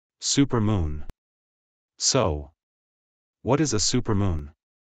Supermoon. So, what is a supermoon?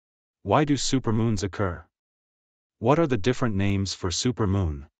 Why do supermoons occur? What are the different names for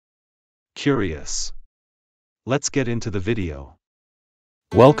supermoon? Curious? Let's get into the video.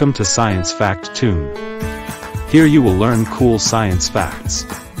 Welcome to Science Fact Tune. Here you will learn cool science facts.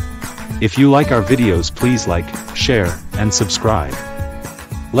 If you like our videos, please like, share, and subscribe.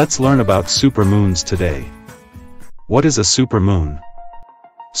 Let's learn about supermoons today. What is a supermoon?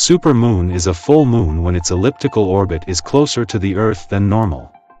 Supermoon is a full moon when its elliptical orbit is closer to the Earth than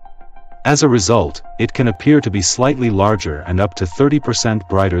normal. As a result, it can appear to be slightly larger and up to 30%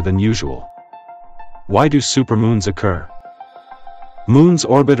 brighter than usual. Why do supermoons occur? Moon's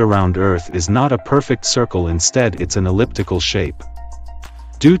orbit around Earth is not a perfect circle, instead it's an elliptical shape.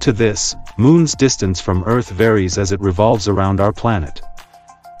 Due to this, Moon's distance from Earth varies as it revolves around our planet.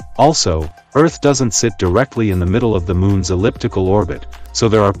 Also, Earth doesn't sit directly in the middle of the Moon's elliptical orbit, so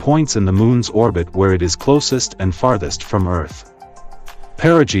there are points in the Moon's orbit where it is closest and farthest from Earth.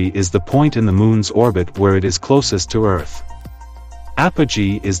 Perigee is the point in the Moon's orbit where it is closest to Earth.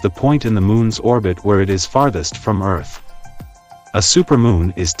 Apogee is the point in the Moon's orbit where it is farthest from Earth. A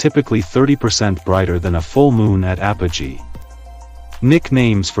supermoon is typically 30% brighter than a full moon at apogee.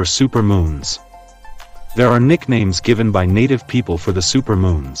 Nicknames for supermoons. There are nicknames given by native people for the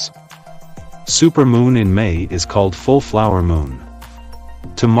supermoons. Supermoon in May is called full flower moon,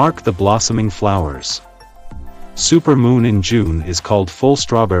 to mark the blossoming flowers. Supermoon in June is called full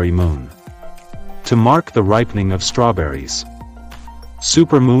strawberry moon, to mark the ripening of strawberries.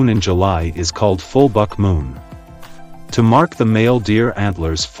 Supermoon in July is called full buck moon, to mark the male deer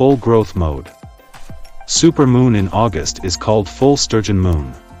antlers' full growth mode. Supermoon in August is called full sturgeon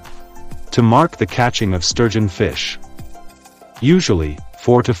moon, to mark the catching of sturgeon fish. Usually,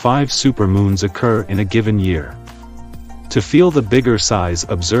 4 to 5 supermoons occur in a given year. To feel the bigger size,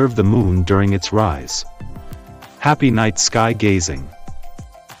 observe the moon during its rise. Happy night sky gazing.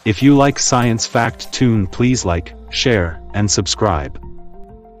 If you like Science Fact Tune, please like, share, and subscribe.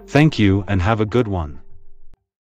 Thank you and have a good one.